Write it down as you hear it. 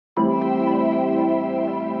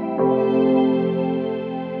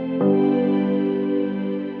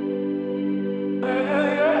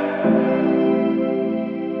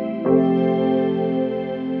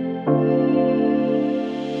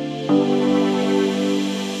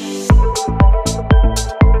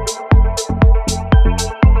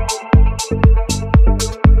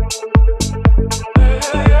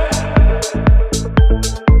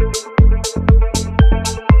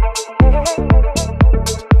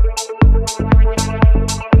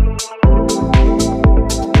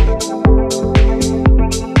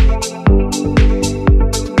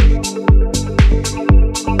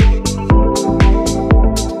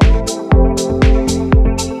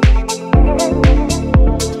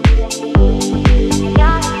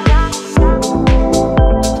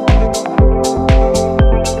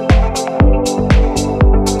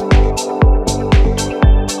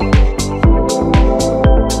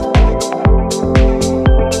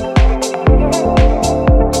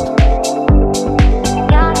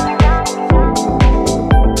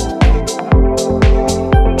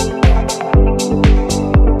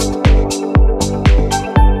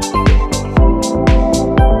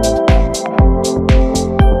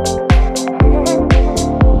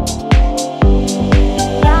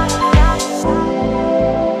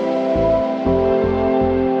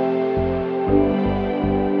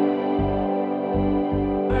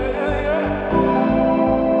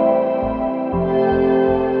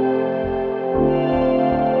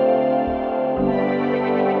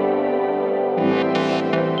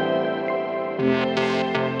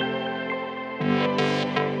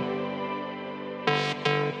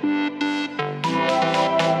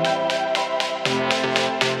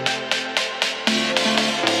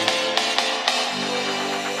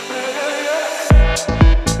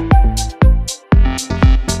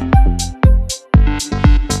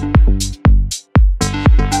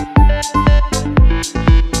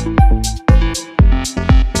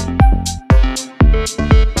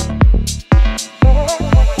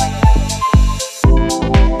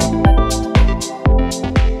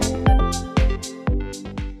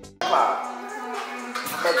o'clock.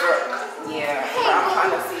 But yeah, I'm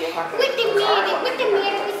trying to see if I can. With the mirror, with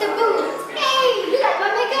the boots. Hey, you like my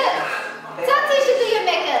makeup? Tell Tisha do your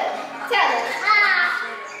makeup. Tell her.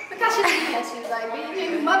 Look how she doing that. She's like,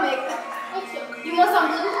 baby, my makeup. You want some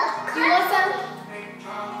blue? You want some?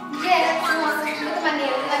 Yeah, you want some. Look at my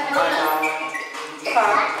nails. You like my nails?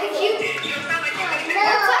 They're cute. No.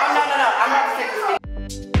 I'm not taking this.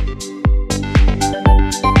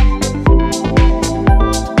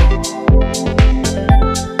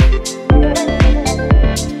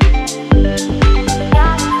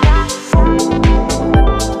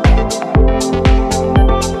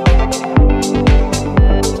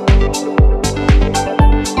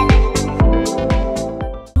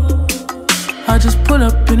 I just pull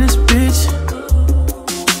up in this bitch,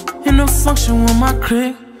 in the function with my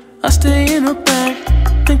clique. I stay in the back,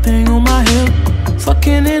 thing on my hip,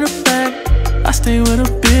 fucking in the back. I stay with a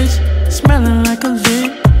bitch, smelling like a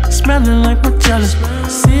lick, smelling like my jealous.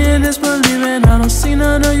 Seeing is believing, I don't see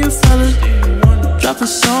none of you fellas. Drop a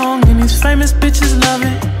song and these famous bitches love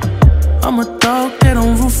it. I'm a dog, they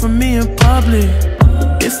don't root for me in public.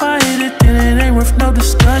 If I hit it, then it ain't worth no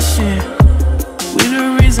discussion. We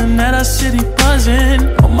the reason that our city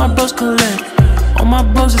buzzing. All my bros collect, all my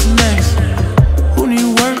bros is next. Who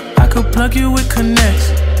need work? I could plug you with connects.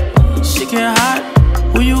 She get hot,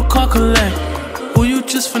 who you call collect? Who you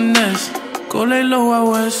just finesse? Go lay low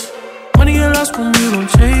out west. Money get lost when you don't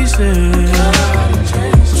chase it.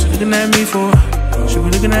 What she looking at me for? She be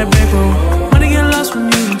looking at bankroll. Money get lost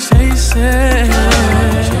when you don't chase it.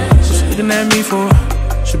 What she looking at me for?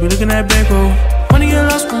 She be looking at bankroll. Money get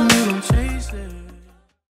lost when you don't chase it.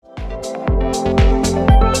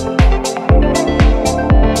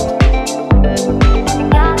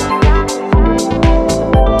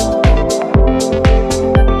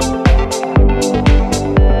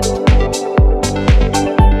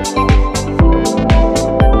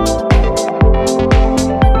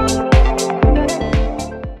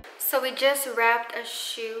 Just wrapped a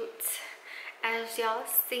shoot, as y'all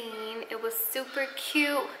seen. It was super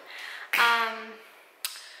cute,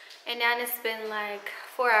 and now it's been like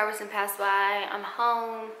 4 hours and passed by. I'm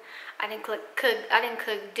home. I didn't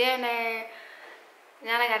cook dinner.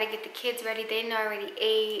 Now I gotta get the kids ready. They already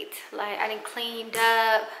ate. Like, I didn't cleaned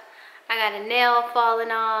up. I got a nail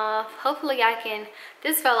falling off. Hopefully I can,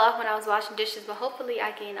 this fell off when I was washing dishes, but hopefully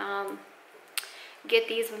I can get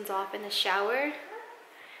these ones off in the shower.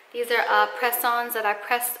 These are press-ons that I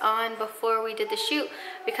pressed on before we did the shoot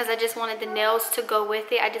because I just wanted the nails to go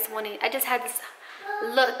with it. I just had this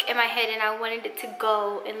look in my head and I wanted it to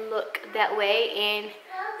go and look that way, and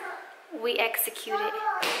we executed.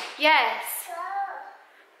 Yes.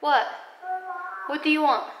 What? What do you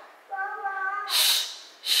want? Shh,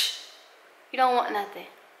 shh. You don't want nothing.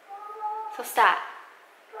 So stop.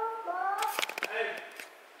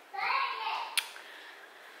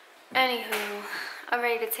 Anywho, I'm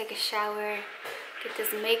ready to take a shower, get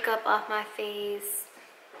this makeup off my face,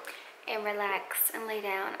 and relax and lay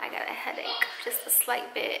down. I got a headache, just a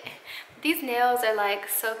slight bit. These nails are like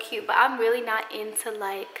so cute, but I'm really not into,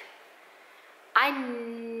 like, I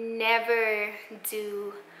never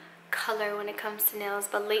do color when it comes to nails,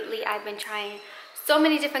 but lately I've been trying so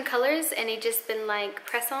many different colors and it just been like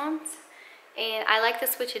press-ons, and I like to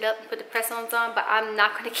switch it up and put the press-ons on, but I'm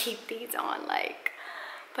not gonna keep these on, like,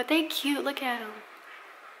 but they cute. Look at them.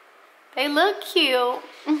 They look cute.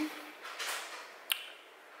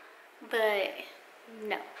 But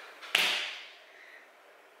no.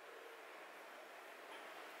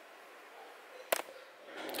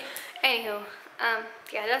 Anywho,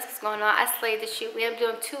 yeah, that's what's going on. I slayed the shoot. We ended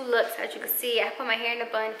up doing 2 looks, as you can see. I put my hair in a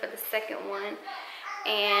bun for the second one,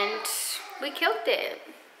 and we killed it.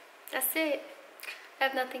 That's it. I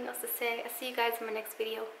have nothing else to say. I'll see you guys in my next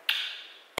video.